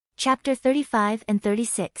Chapter 35 and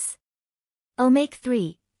 36. Omake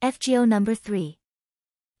 3, FGO number 3.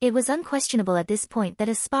 It was unquestionable at this point that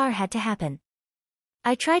a spar had to happen.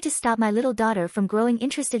 I tried to stop my little daughter from growing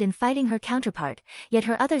interested in fighting her counterpart, yet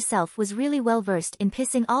her other self was really well versed in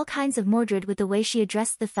pissing all kinds of Mordred with the way she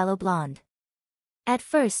addressed the fellow blonde. At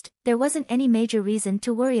first, there wasn't any major reason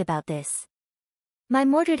to worry about this. My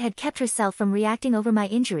Mordred had kept herself from reacting over my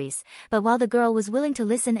injuries, but while the girl was willing to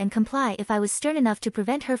listen and comply if I was stern enough to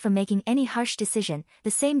prevent her from making any harsh decision, the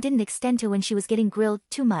same didn't extend to when she was getting grilled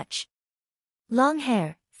too much. Long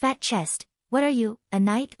hair, fat chest, what are you, a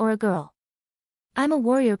knight or a girl? I'm a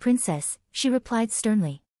warrior princess, she replied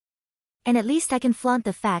sternly. And at least I can flaunt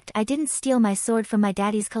the fact I didn't steal my sword from my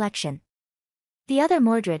daddy's collection. The other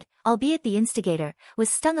Mordred, albeit the instigator, was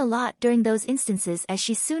stung a lot during those instances as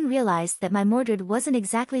she soon realized that my Mordred wasn't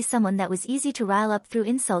exactly someone that was easy to rile up through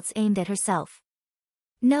insults aimed at herself.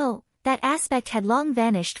 No, that aspect had long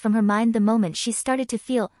vanished from her mind the moment she started to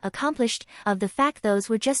feel accomplished of the fact those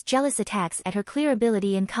were just jealous attacks at her clear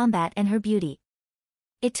ability in combat and her beauty.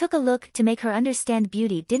 It took a look to make her understand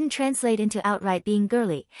beauty didn't translate into outright being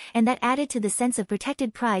girly, and that added to the sense of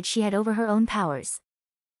protected pride she had over her own powers.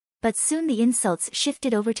 But soon the insults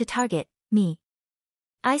shifted over to target me.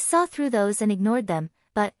 I saw through those and ignored them,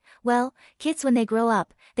 but, well, kids when they grow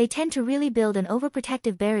up, they tend to really build an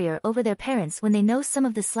overprotective barrier over their parents when they know some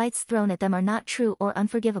of the slights thrown at them are not true or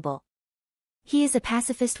unforgivable. He is a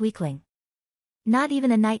pacifist weakling. Not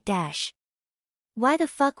even a knight dash. Why the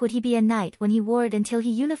fuck would he be a knight when he warred until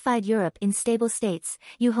he unified Europe in stable states,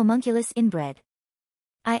 you homunculus inbred?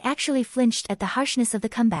 I actually flinched at the harshness of the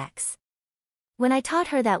comebacks. When I taught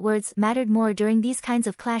her that words mattered more during these kinds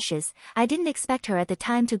of clashes, I didn't expect her at the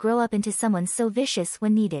time to grow up into someone so vicious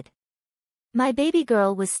when needed. My baby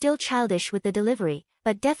girl was still childish with the delivery,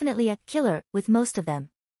 but definitely a killer with most of them.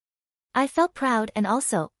 I felt proud and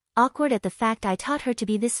also awkward at the fact I taught her to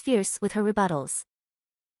be this fierce with her rebuttals.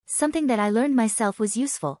 Something that I learned myself was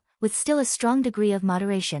useful, with still a strong degree of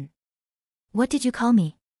moderation. What did you call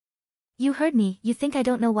me? You heard me. You think I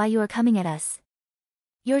don't know why you are coming at us?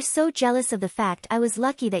 You're so jealous of the fact I was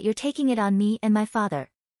lucky that you're taking it on me and my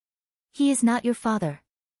father. He is not your father.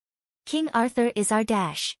 King Arthur is our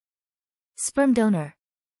dash. Sperm donor.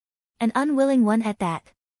 An unwilling one at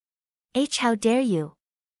that. How dare you?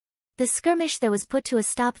 The skirmish there was put to a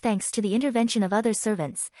stop thanks to the intervention of other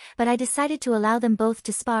servants, but I decided to allow them both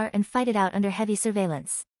to spar and fight it out under heavy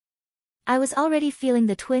surveillance. I was already feeling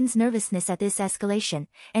the twins' nervousness at this escalation,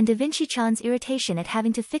 and Da Vinci-chan's irritation at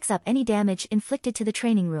having to fix up any damage inflicted to the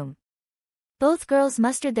training room. Both girls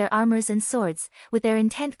mustered their armors and swords, with their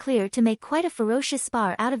intent clear to make quite a ferocious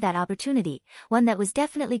spar out of that opportunity, one that was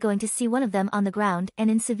definitely going to see one of them on the ground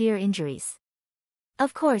and in severe injuries.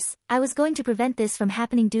 Of course, I was going to prevent this from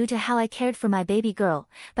happening due to how I cared for my baby girl,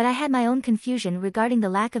 but I had my own confusion regarding the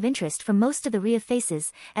lack of interest from most of the Rhea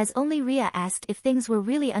faces, as only Rhea asked if things were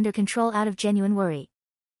really under control out of genuine worry.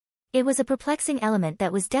 It was a perplexing element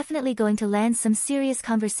that was definitely going to land some serious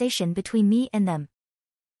conversation between me and them.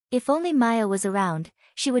 If only Maya was around,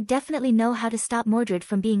 she would definitely know how to stop Mordred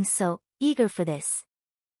from being so eager for this.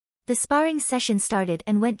 The sparring session started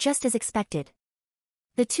and went just as expected.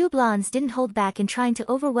 The two blondes didn't hold back in trying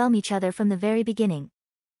to overwhelm each other from the very beginning.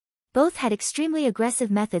 Both had extremely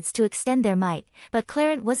aggressive methods to extend their might, but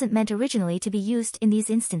Clarent wasn't meant originally to be used in these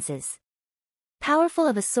instances. Powerful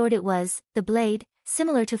of a sword it was, the blade,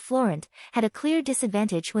 similar to Florent, had a clear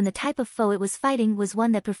disadvantage when the type of foe it was fighting was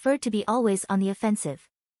one that preferred to be always on the offensive.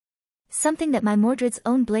 Something that my Mordred's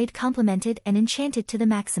own blade complemented and enchanted to the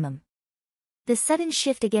maximum. The sudden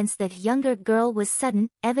shift against the younger girl was sudden,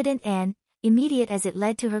 evident and immediate as it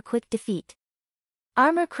led to her quick defeat.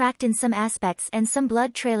 Armor cracked in some aspects and some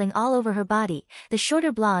blood trailing all over her body, the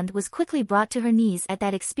shorter blonde was quickly brought to her knees at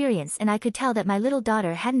that experience, and I could tell that my little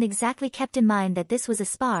daughter hadn't exactly kept in mind that this was a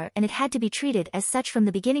spar and it had to be treated as such from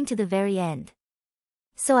the beginning to the very end.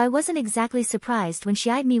 So I wasn't exactly surprised when she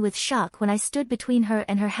eyed me with shock when I stood between her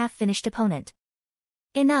and her half-finished opponent.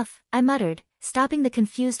 Enough, I muttered, stopping the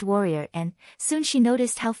confused warrior, and soon she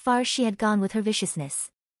noticed how far she had gone with her viciousness.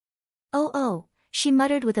 Oh, she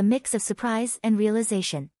muttered with a mix of surprise and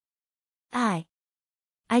realization. I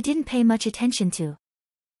didn't pay much attention to.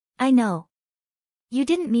 I know. You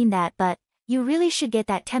didn't mean that, but you really should get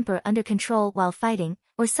that temper under control while fighting,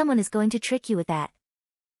 or someone is going to trick you with that.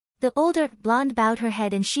 The older blonde bowed her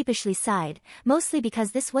head and sheepishly sighed, mostly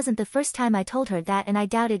because this wasn't the first time I told her that, and I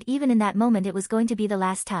doubted even in that moment it was going to be the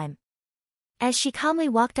last time. As she calmly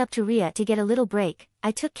walked up to Rhea to get a little break,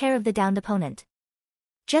 I took care of the downed opponent.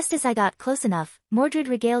 Just as I got close enough, Mordred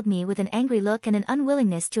regaled me with an angry look and an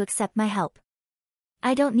unwillingness to accept my help.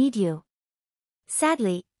 I don't need you.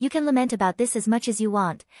 Sadly, you can lament about this as much as you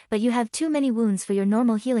want, but you have too many wounds for your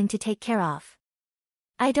normal healing to take care of.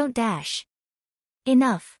 I don't dash.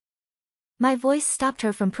 Enough. My voice stopped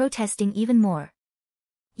her from protesting even more.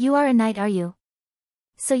 You are a knight, are you?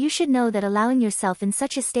 So you should know that allowing yourself in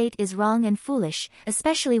such a state is wrong and foolish,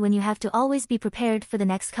 especially when you have to always be prepared for the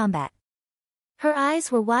next combat. Her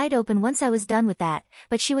eyes were wide open once I was done with that,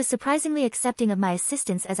 but she was surprisingly accepting of my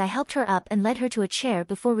assistance as I helped her up and led her to a chair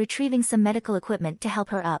before retrieving some medical equipment to help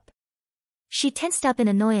her up. She tensed up in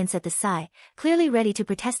annoyance at the sigh, clearly ready to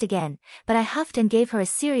protest again, but I huffed and gave her a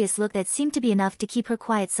serious look that seemed to be enough to keep her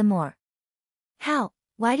quiet some more.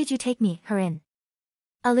 Why did you take me, her in?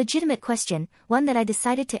 A legitimate question, one that I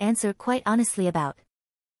decided to answer quite honestly about.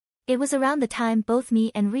 It was around the time both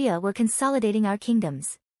me and Rhea were consolidating our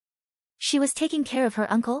kingdoms. She was taking care of her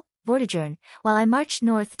uncle, Vortigern, while I marched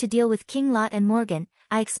north to deal with King Lot and Morgan,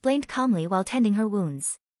 I explained calmly while tending her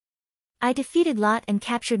wounds. I defeated Lot and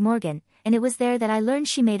captured Morgan, and it was there that I learned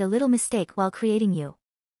she made a little mistake while creating you.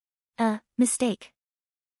 Mistake?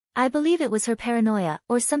 I believe it was her paranoia,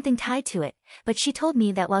 or something tied to it, but she told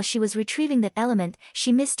me that while she was retrieving that element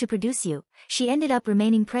she missed to produce you, she ended up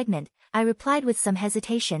remaining pregnant, I replied with some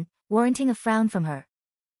hesitation, warranting a frown from her.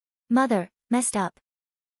 Mother, messed up.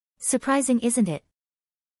 Surprising, isn't it?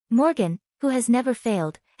 Morgan, who has never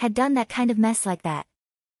failed, had done that kind of mess like that.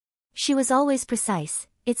 She was always precise.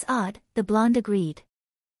 It's odd, the blonde agreed.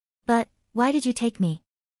 But, why did you take me?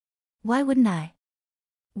 Why wouldn't I?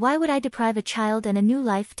 Why would I deprive a child and a new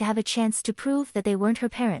life to have a chance to prove that they weren't her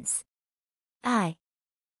parents?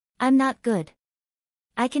 I'm not good.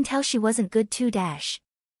 I can tell she wasn't good too.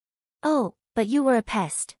 Oh, but you were a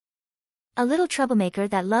pest. A little troublemaker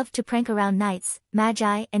that loved to prank around knights,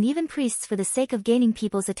 magi, and even priests for the sake of gaining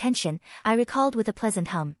people's attention, I recalled with a pleasant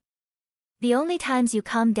hum. The only times you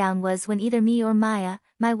calmed down was when either me or Maya,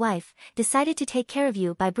 my wife, decided to take care of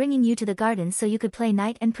you by bringing you to the garden so you could play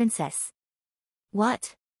knight and princess.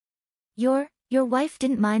 What? Your wife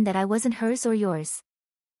didn't mind that I wasn't hers or yours.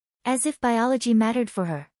 As if biology mattered for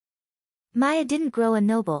her. Maya didn't grow a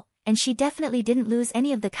noble, and she definitely didn't lose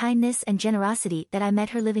any of the kindness and generosity that I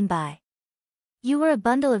met her living by. You were a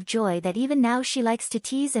bundle of joy that even now she likes to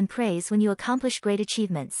tease and praise when you accomplish great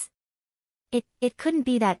achievements. It couldn't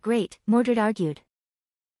be that great, Mordred argued.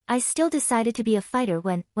 I still decided to be a fighter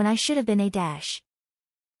when I should have been a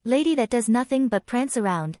lady that does nothing but prance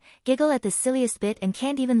around, giggle at the silliest bit and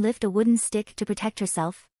can't even lift a wooden stick to protect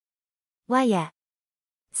herself. Why yeah.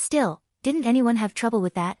 Still, didn't anyone have trouble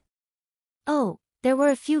with that? Oh, there were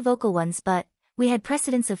a few vocal ones, but we had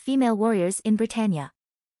precedents of female warriors in Britannia.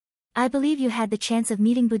 I believe you had the chance of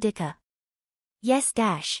meeting Boudica. Yes.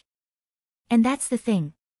 And that's the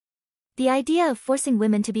thing. The idea of forcing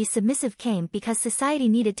women to be submissive came because society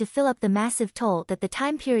needed to fill up the massive toll that the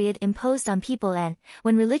time period imposed on people, and,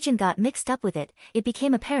 when religion got mixed up with it, it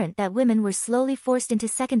became apparent that women were slowly forced into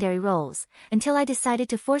secondary roles, until I decided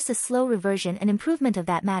to force a slow reversion and improvement of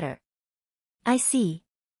that matter. I see.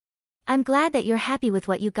 I'm glad that you're happy with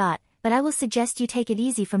what you got, but I will suggest you take it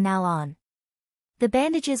easy from now on. The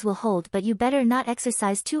bandages will hold, but you better not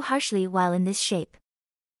exercise too harshly while in this shape.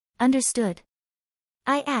 Understood?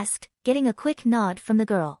 I asked, getting a quick nod from the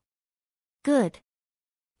girl. Good.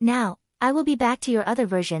 Now, I will be back to your other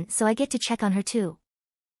version so I get to check on her too.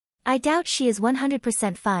 I doubt she is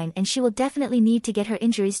 100% fine and she will definitely need to get her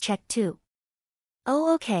injuries checked too.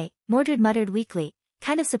 Oh okay, Mordred muttered weakly,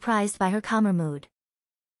 kind of surprised by her calmer mood.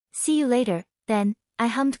 See you later, then, I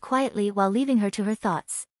hummed quietly while leaving her to her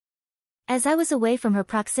thoughts. As I was away from her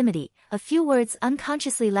proximity, a few words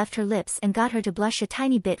unconsciously left her lips and got her to blush a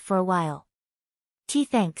tiny bit for a while.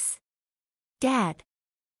 Thanks. Dad.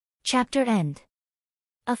 Chapter end.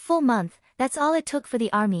 A full month, that's all it took for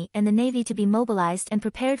the army and the navy to be mobilized and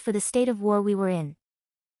prepared for the state of war we were in.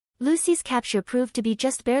 Lucy's capture proved to be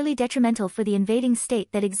just barely detrimental for the invading state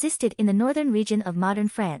that existed in the northern region of modern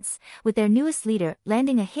France, with their newest leader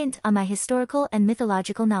landing a hint on my historical and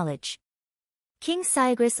mythological knowledge. King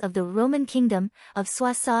Syagris of the Roman Kingdom of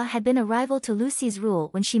Soissons had been a rival to Lucy's rule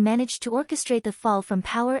when she managed to orchestrate the fall from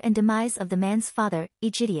power and demise of the man's father,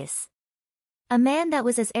 Aegidius. A man that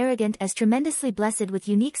was as arrogant as tremendously blessed with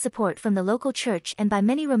unique support from the local church and by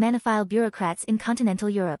many Romanophile bureaucrats in continental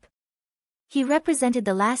Europe. He represented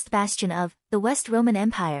the last bastion of the West Roman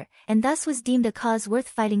Empire, and thus was deemed a cause worth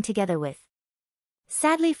fighting together with.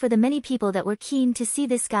 Sadly for the many people that were keen to see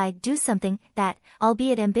this guy do something that,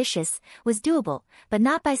 albeit ambitious, was doable, but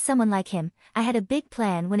not by someone like him, I had a big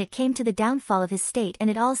plan when it came to the downfall of his state, and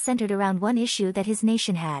it all centered around one issue that his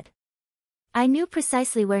nation had. I knew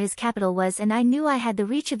precisely where his capital was, and I knew I had the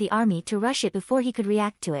reach of the army to rush it before he could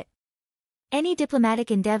react to it. Any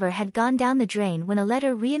diplomatic endeavor had gone down the drain when a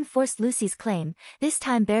letter reinforced Lucy's claim, this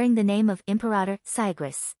time bearing the name of Imperator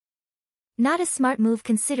Syagris. Not a smart move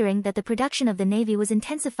considering that the production of the navy was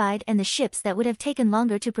intensified and the ships that would have taken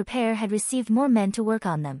longer to prepare had received more men to work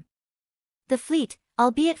on them. The fleet,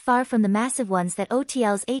 albeit far from the massive ones that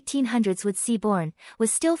OTL's 1800s would see born,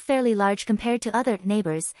 was still fairly large compared to other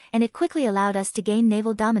neighbors, and it quickly allowed us to gain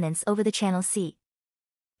naval dominance over the Channel Sea.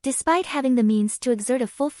 Despite having the means to exert a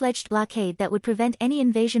full-fledged blockade that would prevent any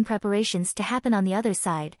invasion preparations to happen on the other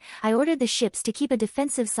side, I ordered the ships to keep a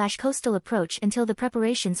defensive/coastal approach until the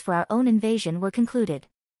preparations for our own invasion were concluded.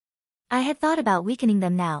 I had thought about weakening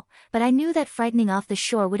them now, but I knew that frightening off the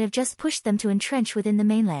shore would have just pushed them to entrench within the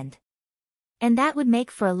mainland. And that would make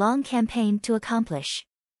for a long campaign to accomplish.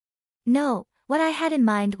 No, what I had in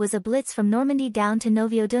mind was a blitz from Normandy down to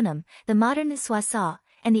Noviodunum, the modern Soissons,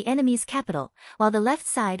 and the enemy's capital, while the left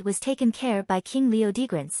side was taken care by King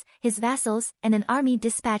Leodegrance, his vassals, and an army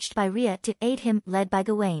dispatched by Rhea to aid him, led by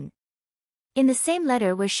Gawain. In the same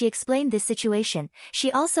letter where she explained this situation,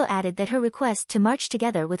 she also added that her request to march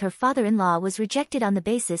together with her father-in-law was rejected on the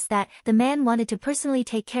basis that the man wanted to personally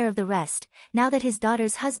take care of the rest, now that his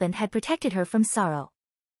daughter's husband had protected her from sorrow.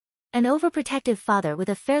 An overprotective father with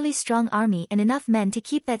a fairly strong army and enough men to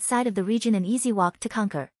keep that side of the region an easy walk to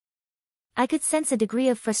conquer. I could sense a degree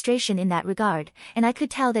of frustration in that regard, and I could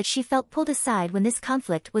tell that she felt pulled aside when this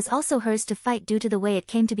conflict was also hers to fight due to the way it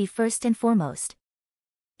came to be first and foremost.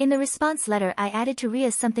 In the response letter I added to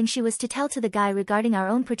Rhea something she was to tell to the guy regarding our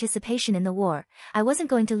own participation in the war. I wasn't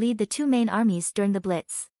going to lead the two main armies during the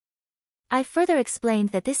Blitz. I further explained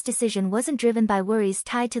that this decision wasn't driven by worries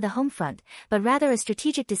tied to the home front, but rather a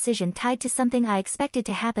strategic decision tied to something I expected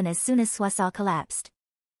to happen as soon as Soissons collapsed.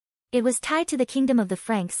 It was tied to the kingdom of the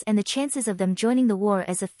Franks and the chances of them joining the war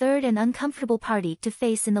as a third and uncomfortable party to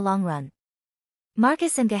face in the long run.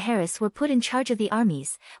 Marcus and Gaheris were put in charge of the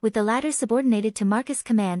armies, with the latter subordinated to Marcus'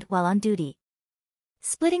 command while on duty.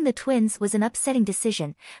 Splitting the twins was an upsetting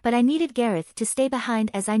decision, but I needed Gareth to stay behind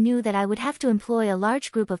as I knew that I would have to employ a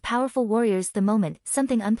large group of powerful warriors the moment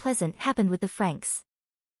something unpleasant happened with the Franks.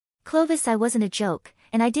 Clovis I wasn't a joke,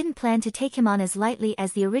 and I didn't plan to take him on as lightly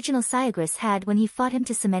as the original Syagris had when he fought him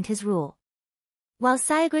to cement his rule. While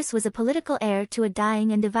Syagris was a political heir to a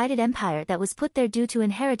dying and divided empire that was put there due to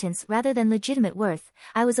inheritance rather than legitimate worth,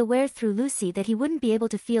 I was aware through Lucy that he wouldn't be able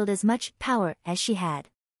to field as much power as she had.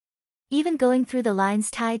 Even going through the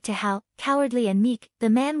lines tied to how cowardly and meek the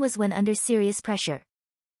man was when under serious pressure.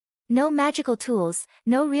 No magical tools,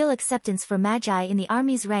 no real acceptance for magi in the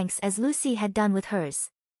army's ranks as Lucy had done with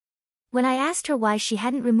hers. When I asked her why she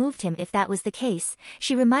hadn't removed him if that was the case,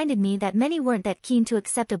 she reminded me that many weren't that keen to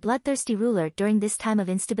accept a bloodthirsty ruler during this time of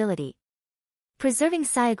instability. Preserving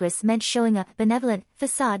Syagris meant showing a benevolent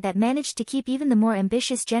facade that managed to keep even the more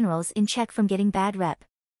ambitious generals in check from getting bad rep.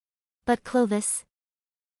 But Clovis?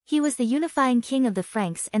 He was the unifying king of the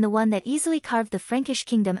Franks and the one that easily carved the Frankish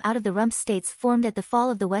kingdom out of the rump states formed at the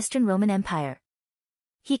fall of the Western Roman Empire.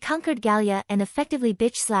 He conquered Gallia and effectively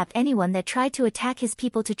bitch-slapped anyone that tried to attack his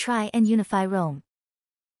people to try and unify Rome.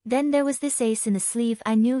 Then there was this ace in the sleeve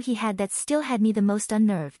I knew he had that still had me the most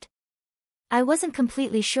unnerved. I wasn't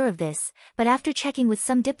completely sure of this, but after checking with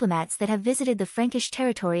some diplomats that have visited the Frankish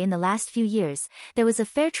territory in the last few years, there was a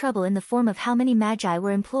fair trouble in the form of how many magi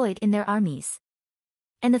were employed in their armies.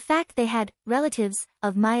 And the fact they had relatives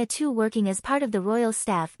of Maya too working as part of the royal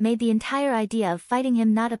staff made the entire idea of fighting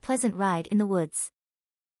him not a pleasant ride in the woods.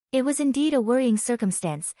 It was indeed a worrying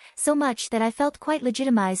circumstance, so much that I felt quite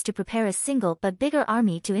legitimized to prepare a single but bigger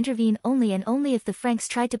army to intervene only and only if the Franks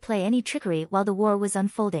tried to play any trickery while the war was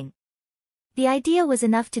unfolding. The idea was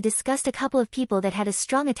enough to disgust a couple of people that had a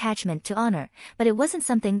strong attachment to honor, but it wasn't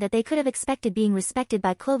something that they could have expected being respected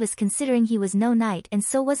by Clovis considering he was no knight and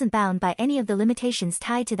so wasn't bound by any of the limitations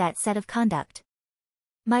tied to that set of conduct.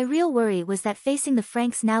 My real worry was that facing the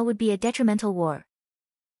Franks now would be a detrimental war.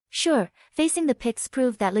 Sure, facing the Picts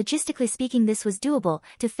proved that logistically speaking this was doable,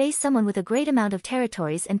 to face someone with a great amount of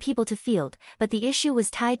territories and people to field, but the issue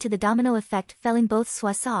was tied to the domino effect felling both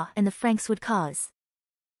Soissons and the Franks would cause.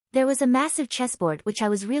 There was a massive chessboard which I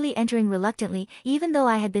was really entering reluctantly, even though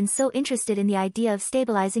I had been so interested in the idea of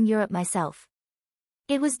stabilizing Europe myself.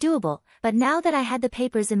 It was doable, but now that I had the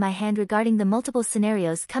papers in my hand regarding the multiple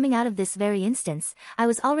scenarios coming out of this very instance, I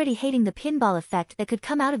was already hating the pinball effect that could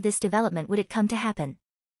come out of this development would it come to happen.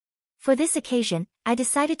 For this occasion, I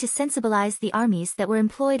decided to sensibilize the armies that were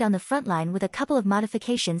employed on the front line with a couple of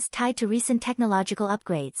modifications tied to recent technological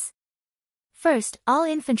upgrades. First, all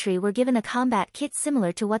infantry were given a combat kit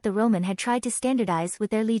similar to what the Roman had tried to standardize with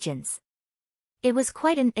their legions. It was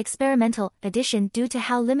quite an experimental addition due to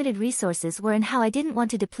how limited resources were and how I didn't want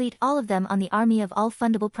to deplete all of them on the army of all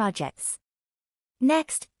fundable projects.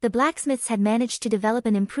 Next, the blacksmiths had managed to develop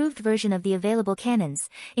an improved version of the available cannons,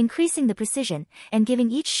 increasing the precision, and giving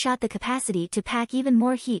each shot the capacity to pack even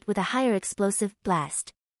more heat with a higher explosive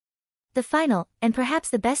blast. The final, and perhaps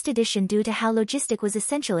the best addition due to how logistic was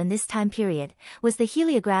essential in this time period, was the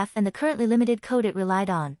heliograph and the currently limited code it relied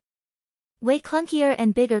on. Way clunkier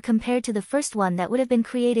and bigger compared to the first one that would have been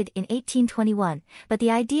created in 1821, but the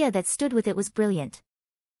idea that stood with it was brilliant.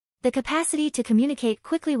 The capacity to communicate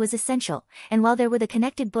quickly was essential, and while there were the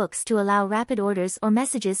connected books to allow rapid orders or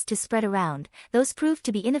messages to spread around, those proved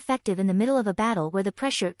to be ineffective in the middle of a battle where the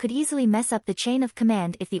pressure could easily mess up the chain of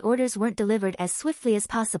command if the orders weren't delivered as swiftly as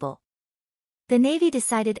possible. The Navy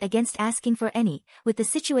decided against asking for any, with the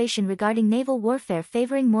situation regarding naval warfare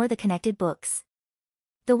favoring more the connected books.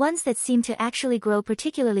 The ones that seemed to actually grow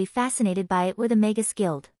particularly fascinated by it were the Magus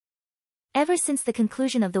Guild. Ever since the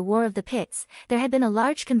conclusion of the War of the Pits, there had been a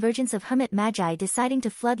large convergence of hermit magi deciding to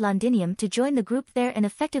flood Londinium to join the group there and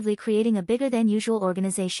effectively creating a bigger-than-usual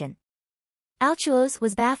organization. Altuos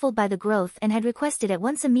was baffled by the growth and had requested at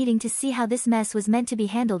once a meeting to see how this mess was meant to be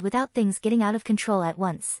handled without things getting out of control at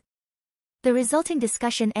once. The resulting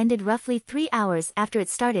discussion ended roughly 3 hours after it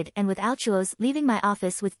started and with Altuos leaving my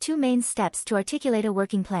office with 2 main steps to articulate a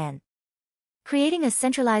working plan. Creating a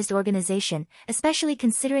centralized organization, especially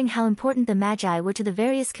considering how important the Magi were to the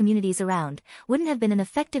various communities around, wouldn't have been an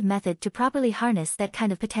effective method to properly harness that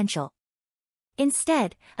kind of potential.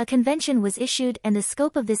 Instead, a convention was issued and the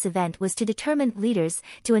scope of this event was to determine leaders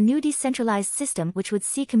to a new decentralized system which would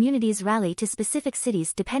see communities rally to specific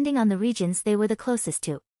cities depending on the regions they were the closest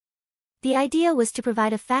to. The idea was to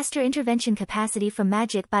provide a faster intervention capacity from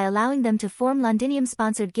magic by allowing them to form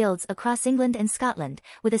Londinium-sponsored guilds across England and Scotland,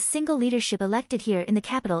 with a single leadership elected here in the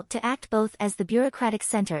capital to act both as the bureaucratic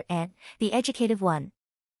centre and the educative one.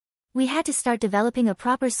 We had to start developing a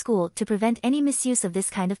proper school to prevent any misuse of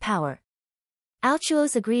this kind of power.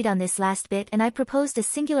 Altuos agreed on this last bit and I proposed a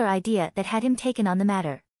singular idea that had him taken on the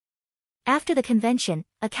matter. After the convention,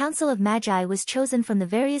 a council of magi was chosen from the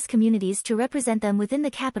various communities to represent them within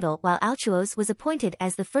the capital while Altuos was appointed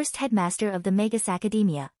as the first headmaster of the Magus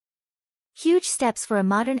Academia. Huge steps for a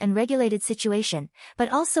modern and regulated situation,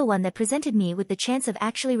 but also one that presented me with the chance of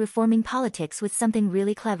actually reforming politics with something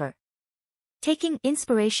really clever. Taking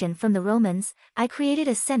inspiration from the Romans, I created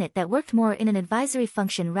a senate that worked more in an advisory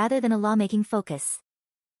function rather than a lawmaking focus.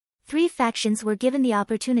 3 factions were given the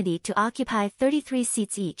opportunity to occupy 33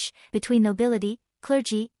 seats each, between nobility,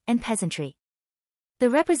 clergy, and peasantry.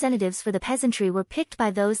 The representatives for the peasantry were picked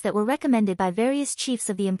by those that were recommended by various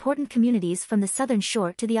chiefs of the important communities from the southern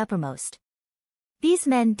shore to the uppermost. These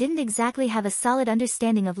men didn't exactly have a solid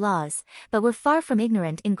understanding of laws, but were far from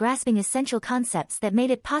ignorant in grasping essential concepts that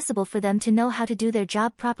made it possible for them to know how to do their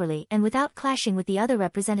job properly and without clashing with the other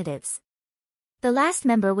representatives. The last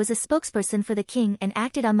member was a spokesperson for the king and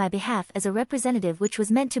acted on my behalf as a representative which was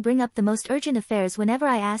meant to bring up the most urgent affairs whenever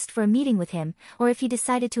I asked for a meeting with him, or if he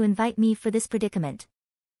decided to invite me for this predicament.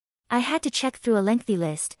 I had to check through a lengthy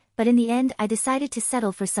list, but in the end I decided to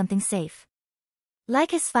settle for something safe.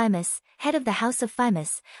 Lycus Fimus, head of the House of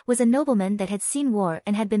Fimus, was a nobleman that had seen war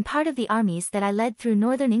and had been part of the armies that I led through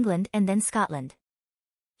northern England and then Scotland.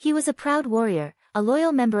 He was a proud warrior, a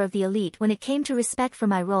loyal member of the elite when it came to respect for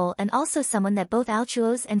my role and also someone that both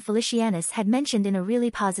Altuos and Felicianus had mentioned in a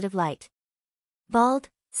really positive light. Bald,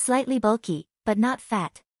 slightly bulky, but not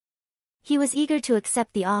fat. He was eager to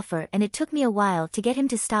accept the offer and it took me a while to get him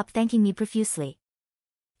to stop thanking me profusely.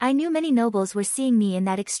 I knew many nobles were seeing me in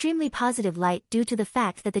that extremely positive light due to the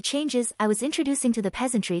fact that the changes I was introducing to the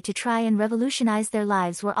peasantry to try and revolutionize their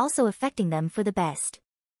lives were also affecting them for the best.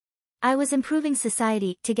 I was improving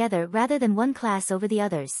society together rather than one class over the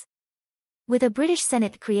others. With a British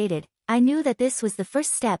Senate created, I knew that this was the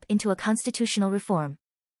first step into a constitutional reform.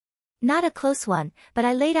 Not a close one, but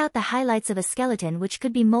I laid out the highlights of a skeleton which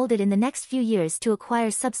could be molded in the next few years to acquire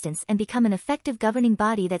substance and become an effective governing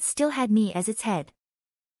body that still had me as its head.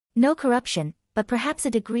 No corruption, but perhaps a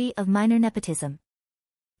degree of minor nepotism.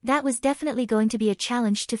 That was definitely going to be a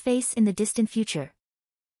challenge to face in the distant future.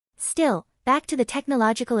 Still, back to the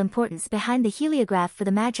technological importance behind the heliograph for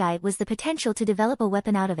the Magi was the potential to develop a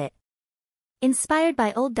weapon out of it. Inspired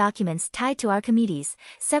by old documents tied to Archimedes,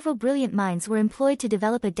 several brilliant minds were employed to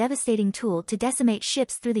develop a devastating tool to decimate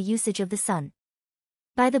ships through the usage of the sun.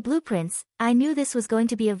 By the blueprints, I knew this was going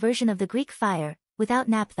to be a version of the Greek fire, without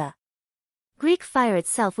naphtha. Greek fire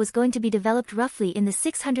itself was going to be developed roughly in the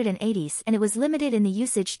 680s and it was limited in the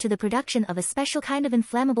usage to the production of a special kind of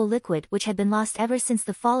inflammable liquid which had been lost ever since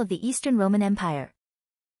the fall of the Eastern Roman Empire.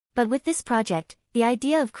 But with this project, the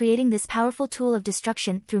idea of creating this powerful tool of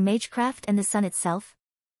destruction through magecraft and the sun itself,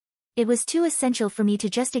 it was too essential for me to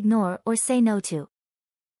just ignore or say no to.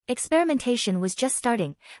 Experimentation was just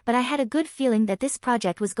starting, but I had a good feeling that this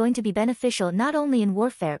project was going to be beneficial not only in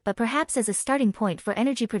warfare but perhaps as a starting point for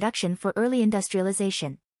energy production for early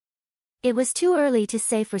industrialization. It was too early to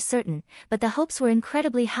say for certain, but the hopes were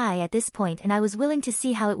incredibly high at this point and I was willing to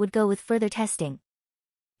see how it would go with further testing.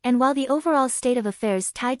 And while the overall state of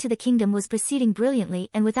affairs tied to the kingdom was proceeding brilliantly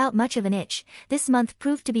and without much of an itch, this month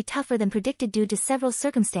proved to be tougher than predicted due to several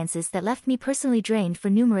circumstances that left me personally drained for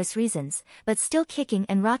numerous reasons, but still kicking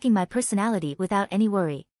and rocking my personality without any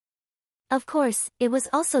worry. Of course, it was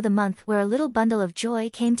also the month where a little bundle of joy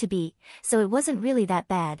came to be, so it wasn't really that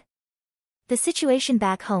bad. The situation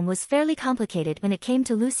back home was fairly complicated when it came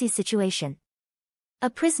to Lucy's situation. A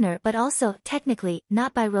prisoner but also, technically,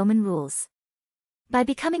 not by Roman rules. By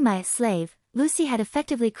becoming my slave, Lucy had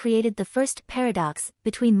effectively created the first paradox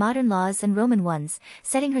between modern laws and Roman ones,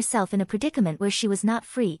 setting herself in a predicament where she was not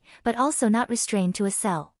free, but also not restrained to a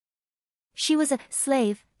cell. She was a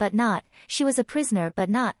slave, but not, she was a prisoner but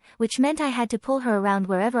not, which meant I had to pull her around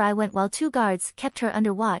wherever I went while 2 guards kept her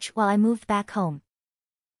under watch while I moved back home.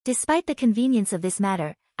 Despite the convenience of this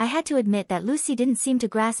matter, I had to admit that Lucy didn't seem to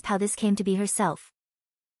grasp how this came to be herself.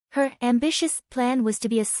 Her ambitious plan was to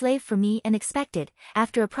be a slave for me and expected,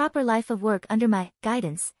 after a proper life of work under my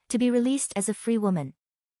guidance, to be released as a free woman.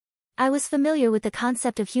 I was familiar with the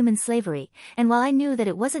concept of human slavery, and while I knew that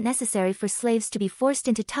it wasn't necessary for slaves to be forced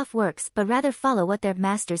into tough works but rather follow what their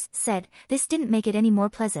masters said, this didn't make it any more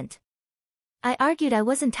pleasant. I argued I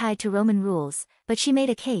wasn't tied to Roman rules, but she made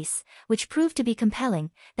a case, which proved to be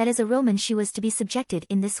compelling, that as a Roman she was to be subjected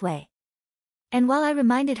in this way. And while I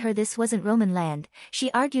reminded her this wasn't Roman land, she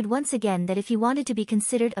argued once again that if he wanted to be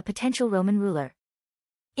considered a potential Roman ruler.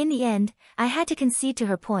 In the end, I had to concede to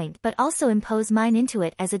her point but also impose mine into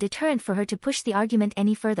it as a deterrent for her to push the argument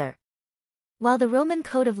any further. While the Roman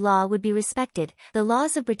code of law would be respected, the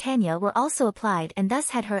laws of Britannia were also applied and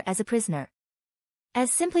thus had her as a prisoner.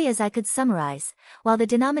 As simply as I could summarize, while the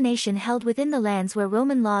denomination held within the lands where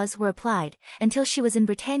Roman laws were applied, until she was in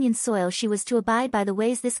Britannian soil she was to abide by the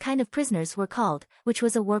ways this kind of prisoners were called, which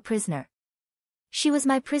was a war prisoner. She was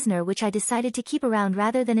my prisoner which I decided to keep around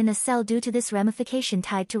rather than in a cell due to this ramification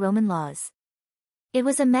tied to Roman laws. It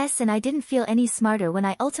was a mess and I didn't feel any smarter when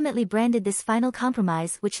I ultimately branded this final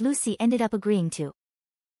compromise which Lucy ended up agreeing to.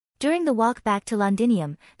 During the walk back to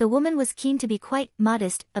Londinium, the woman was keen to be quite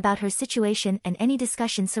modest about her situation and any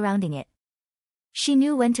discussion surrounding it. She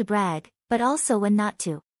knew when to brag, but also when not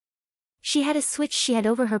to. She had a switch she had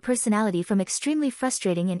over her personality from extremely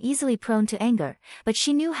frustrating and easily prone to anger, but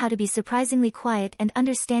she knew how to be surprisingly quiet and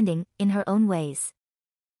understanding, in her own ways.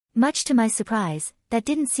 Much to my surprise, that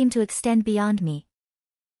didn't seem to extend beyond me.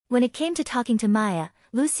 When it came to talking to Maya,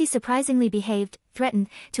 Lucy surprisingly behaved, threatened,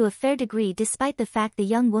 to a fair degree despite the fact the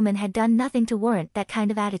young woman had done nothing to warrant that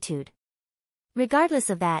kind of attitude. Regardless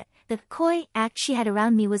of that, the coy act she had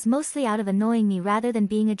around me was mostly out of annoying me rather than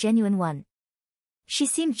being a genuine one. She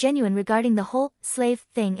seemed genuine regarding the whole slave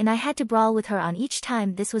thing and I had to brawl with her on each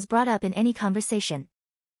time this was brought up in any conversation.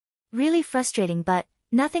 Really frustrating but,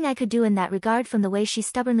 nothing I could do in that regard from the way she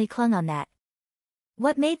stubbornly clung on that.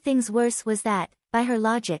 What made things worse was that, by her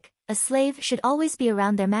logic, a slave should always be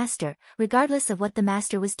around their master, regardless of what the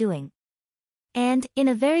master was doing. And, in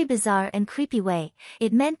a very bizarre and creepy way,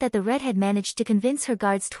 it meant that the redhead managed to convince her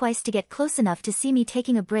guards twice to get close enough to see me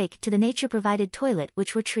taking a break to the nature-provided toilet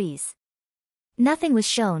which were trees. Nothing was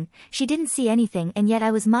shown, she didn't see anything and yet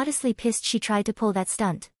I was modestly pissed she tried to pull that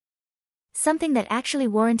stunt. Something that actually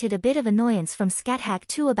warranted a bit of annoyance from Scathack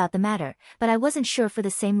too about the matter, but I wasn't sure for the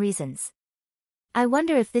same reasons. I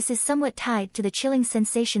wonder if this is somewhat tied to the chilling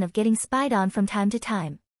sensation of getting spied on from time to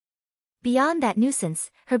time. Beyond that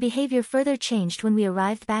nuisance, her behavior further changed when we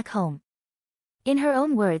arrived back home. In her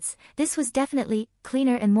own words, this was definitely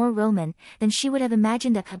cleaner and more Roman than she would have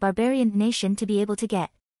imagined a barbarian nation to be able to get.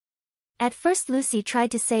 At first Lucy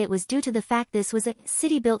tried to say it was due to the fact this was a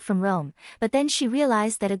city built from Rome, but then she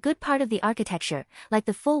realized that a good part of the architecture, like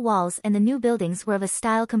the full walls and the new buildings were of a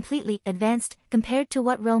style completely advanced compared to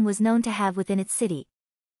what Rome was known to have within its city.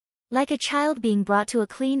 Like a child being brought to a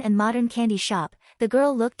clean and modern candy shop, the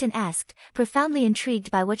girl looked and asked, profoundly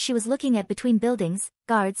intrigued by what she was looking at between buildings,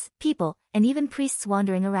 guards, people, and even priests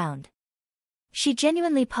wandering around. She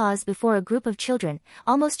genuinely paused before a group of children,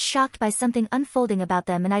 almost shocked by something unfolding about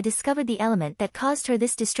them, and I discovered the element that caused her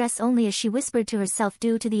this distress only as she whispered to herself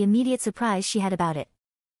due to the immediate surprise she had about it.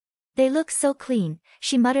 "They look so clean,"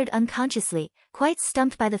 she muttered unconsciously, quite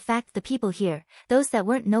stumped by the fact the people here, those that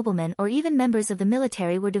weren't noblemen or even members of the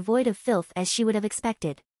military, were devoid of filth as she would have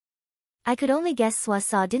expected. I could only guess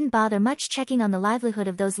Soissons didn't bother much checking on the livelihood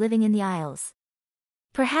of those living in the Isles.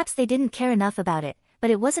 Perhaps they didn't care enough about it,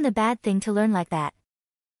 but it wasn't a bad thing to learn like that.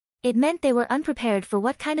 It meant they were unprepared for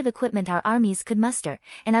what kind of equipment our armies could muster,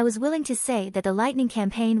 and I was willing to say that the lightning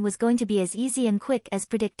campaign was going to be as easy and quick as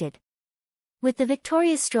predicted. With the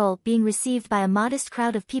victorious stroll being received by a modest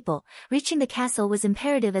crowd of people, reaching the castle was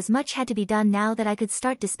imperative as much had to be done now that I could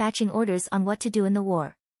start dispatching orders on what to do in the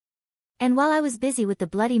war. And while I was busy with the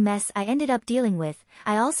bloody mess I ended up dealing with,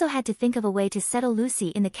 I also had to think of a way to settle Lucy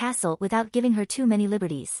in the castle without giving her too many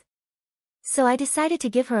liberties. So I decided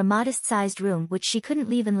to give her a modest-sized room which she couldn't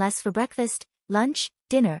leave unless for breakfast, lunch,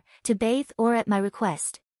 dinner, to bathe or at my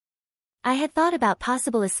request. I had thought about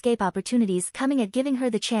possible escape opportunities coming at giving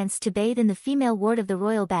her the chance to bathe in the female ward of the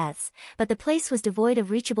royal baths, but the place was devoid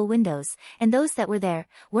of reachable windows, and those that were there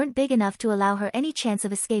weren't big enough to allow her any chance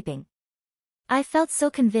of escaping. I felt so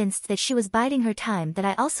convinced that she was biding her time that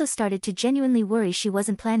I also started to genuinely worry she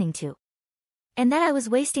wasn't planning to. And that I was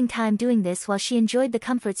wasting time doing this while she enjoyed the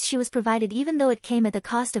comforts she was provided, even though it came at the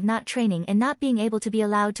cost of not training and not being able to be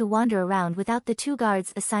allowed to wander around without the 2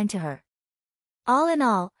 guards assigned to her. All in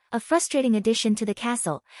all, a frustrating addition to the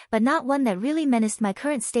castle, but not one that really menaced my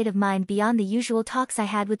current state of mind beyond the usual talks I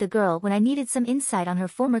had with the girl when I needed some insight on her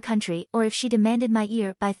former country or if she demanded my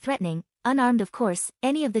ear by threatening, unarmed of course,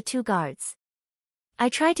 any of the 2 guards. I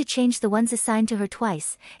tried to change the ones assigned to her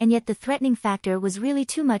twice, and yet the threatening factor was really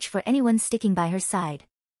too much for anyone sticking by her side.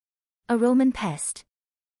 A Roman pest.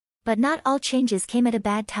 But not all changes came at a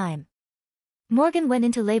bad time. Morgan went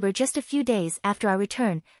into labor just a few days after our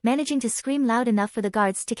return, managing to scream loud enough for the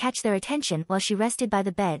guards to catch their attention while she rested by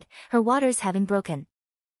the bed, her waters having broken.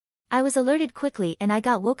 I was alerted quickly and I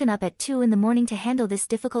got woken up at 2 in the morning to handle this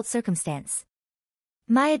difficult circumstance.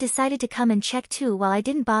 Maya decided to come and check too while I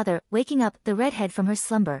didn't bother waking up the redhead from her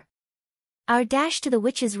slumber. Our dash to the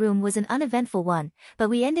witch's room was an uneventful one, but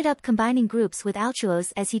we ended up combining groups with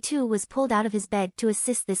Altuos as he too was pulled out of his bed to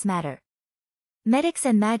assist this matter. Medics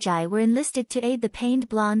and magi were enlisted to aid the pained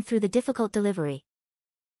blonde through the difficult delivery.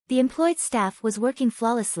 The employed staff was working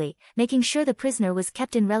flawlessly, making sure the prisoner was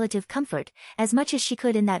kept in relative comfort, as much as she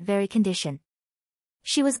could in that very condition.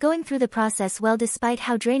 She was going through the process well despite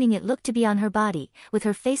how draining it looked to be on her body, with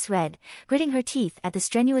her face red, gritting her teeth at the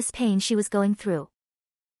strenuous pain she was going through.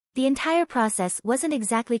 The entire process wasn't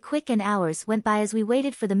exactly quick and hours went by as we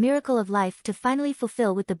waited for the miracle of life to finally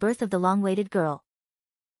fulfill with the birth of the long-awaited girl.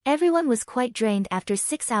 Everyone was quite drained after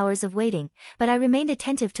 6 hours of waiting, but I remained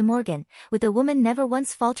attentive to Morgan, with the woman never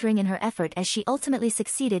once faltering in her effort as she ultimately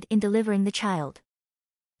succeeded in delivering the child.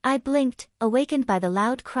 I blinked, awakened by the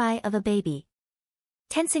loud cry of a baby.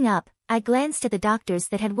 Tensing up, I glanced at the doctors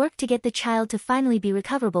that had worked to get the child to finally be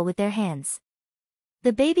recoverable with their hands.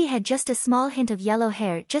 The baby had just a small hint of yellow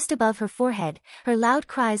hair just above her forehead, her loud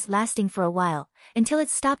cries lasting for a while, until it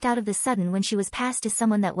stopped out of the sudden when she was passed to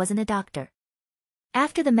someone that wasn't a doctor.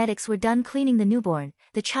 After the medics were done cleaning the newborn,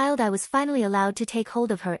 the child I was finally allowed to take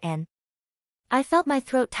hold of her and I felt my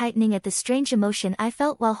throat tightening at the strange emotion I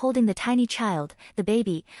felt while holding the tiny child, the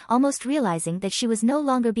baby, almost realizing that she was no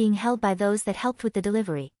longer being held by those that helped with the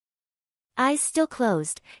delivery. Eyes still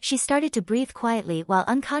closed, she started to breathe quietly while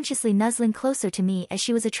unconsciously nuzzling closer to me as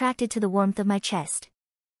she was attracted to the warmth of my chest.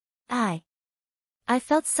 I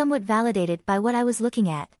felt somewhat validated by what I was looking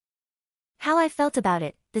at. How I felt about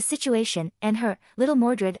it, the situation, and her, little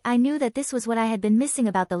Mordred, I knew that this was what I had been missing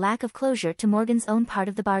about the lack of closure to Morgan's own part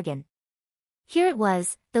of the bargain. Here it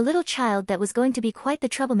was, the little child that was going to be quite the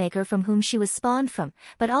troublemaker from whom she was spawned from,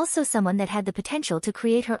 but also someone that had the potential to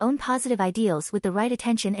create her own positive ideals with the right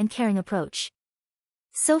attention and caring approach.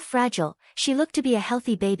 So fragile, she looked to be a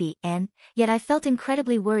healthy baby and, yet I felt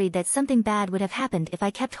incredibly worried that something bad would have happened if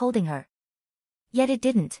I kept holding her. Yet it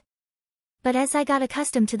didn't. But as I got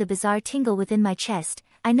accustomed to the bizarre tingle within my chest,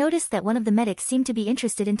 I noticed that one of the medics seemed to be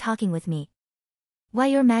interested in talking with me. "Why,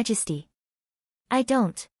 Your Majesty? I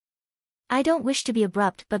don't wish to be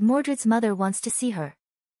abrupt, but Mordred's mother wants to see her."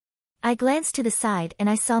 I glanced to the side and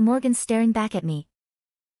I saw Morgan staring back at me.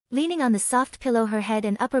 Leaning on the soft pillow her head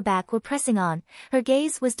and upper back were pressing on, her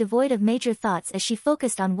gaze was devoid of major thoughts as she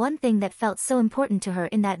focused on one thing that felt so important to her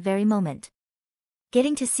in that very moment.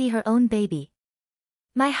 Getting to see her own baby.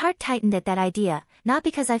 My heart tightened at that idea, not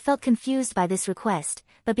because I felt confused by this request,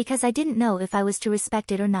 but because I didn't know if I was to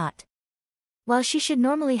respect it or not. While she should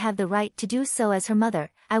normally have the right to do so as her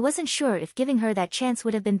mother, I wasn't sure if giving her that chance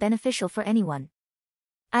would have been beneficial for anyone.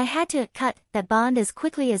 I had to cut that bond as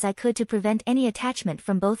quickly as I could to prevent any attachment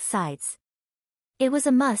from both sides. It was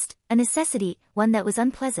a must, a necessity, one that was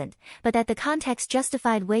unpleasant, but that the context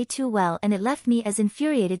justified way too well, and it left me as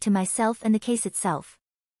infuriated to myself and the case itself.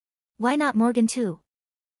 Why not Morgan too?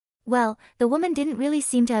 Well, the woman didn't really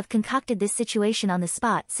seem to have concocted this situation on the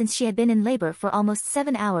spot since she had been in labor for almost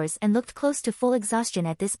 7 hours and looked close to full exhaustion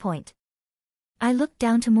at this point. I looked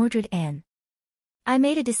down to Mordred Ann. I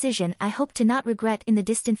made a decision I hope to not regret in the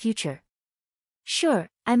distant future. Sure,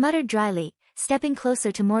 I muttered dryly, stepping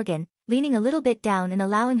closer to Morgan, leaning a little bit down and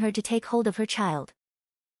allowing her to take hold of her child.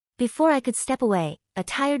 Before I could step away, a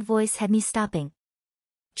tired voice had me stopping.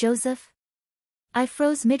 Joseph? I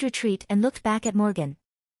froze mid-retreat and looked back at Morgan.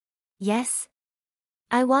 Yes?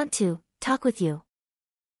 I want to talk with you.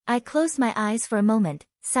 I closed my eyes for a moment,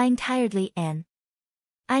 sighing tiredly and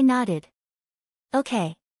I nodded.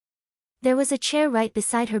 Okay. There was a chair right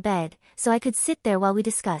beside her bed, so I could sit there while we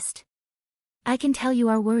discussed. I can tell you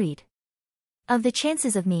are worried. Of the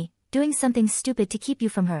chances of me doing something stupid to keep you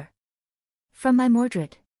from her. From my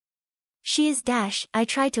Mordred. She is dash, I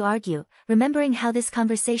tried to argue, remembering how this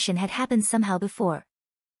conversation had happened somehow before.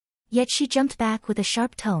 Yet she jumped back with a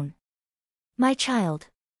sharp tone. My child.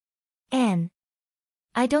 Anne.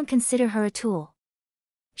 I don't consider her a tool.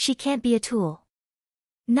 She can't be a tool.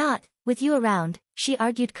 Not, with you around, she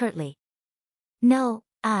argued curtly. No,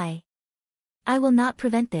 I will not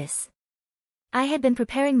prevent this. I had been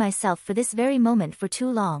preparing myself for this very moment for too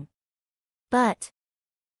long. But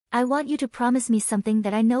I want you to promise me something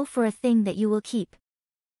that I know for a thing that you will keep.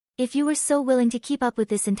 If you were so willing to keep up with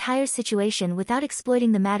this entire situation without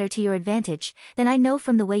exploiting the matter to your advantage, then I know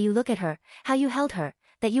from the way you look at her, how you held her,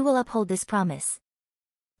 that you will uphold this promise.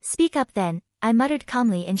 Speak up then, I muttered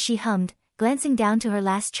calmly and she hummed, glancing down to her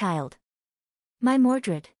last child. My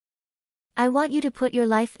Mordred. I want you to put your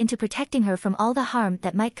life into protecting her from all the harm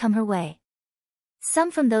that might come her way.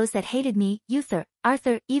 Some from those that hated me, Uther,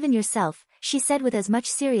 Arthur, even yourself, she said with as much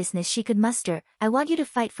seriousness she could muster. I want you to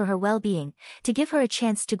fight for her well-being, to give her a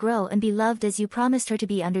chance to grow and be loved as you promised her to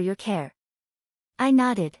be under your care. I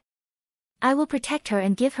nodded. I will protect her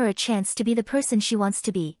and give her a chance to be the person she wants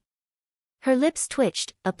to be. Her lips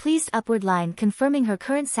twitched, a pleased upward line confirming her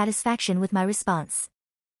current satisfaction with my response.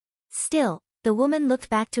 Still, the woman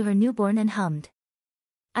looked back to her newborn and hummed.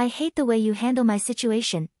 I hate the way you handle my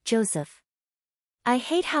situation, Joseph. I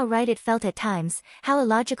hate how right it felt at times, how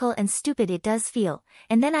illogical and stupid it does feel,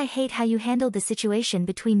 and then I hate how you handled the situation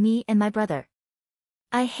between me and my brother.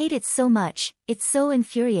 I hate it so much, it's so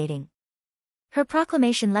infuriating. Her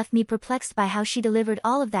proclamation left me perplexed by how she delivered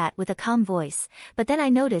all of that with a calm voice, but then I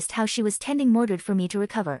noticed how she was tending Mordred for me to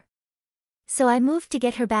recover. So I moved to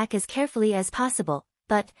get her back as carefully as possible,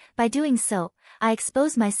 but, by doing so, I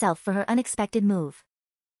exposed myself for her unexpected move.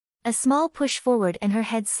 A small push forward and her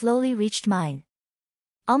head slowly reached mine.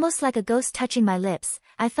 Almost like a ghost touching my lips,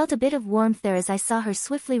 I felt a bit of warmth there as I saw her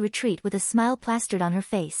swiftly retreat with a smile plastered on her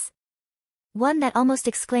face. One that almost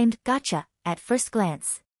exclaimed, "Gotcha," at first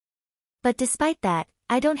glance. But despite that,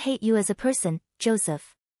 I don't hate you as a person,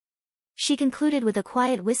 Joseph. She concluded with a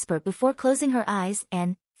quiet whisper before closing her eyes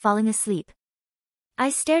and falling asleep.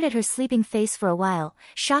 I stared at her sleeping face for a while,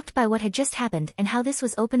 shocked by what had just happened and how this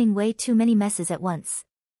was opening way too many messes at once.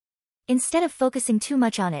 Instead of focusing too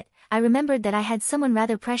much on it, I remembered that I had someone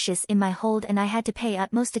rather precious in my hold and I had to pay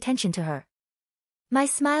utmost attention to her. My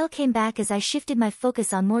smile came back as I shifted my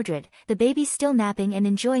focus on Mordred, the baby still napping and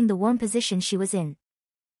enjoying the warm position she was in.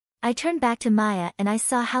 I turned back to Maya and I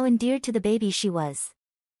saw how endeared to the baby she was.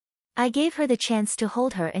 I gave her the chance to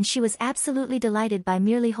hold her and she was absolutely delighted by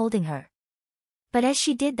merely holding her. But as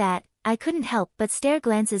she did that, I couldn't help but stare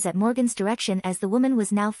glances at Morgan's direction as the woman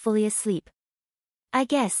was now fully asleep. I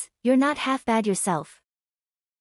guess, you're not half bad yourself,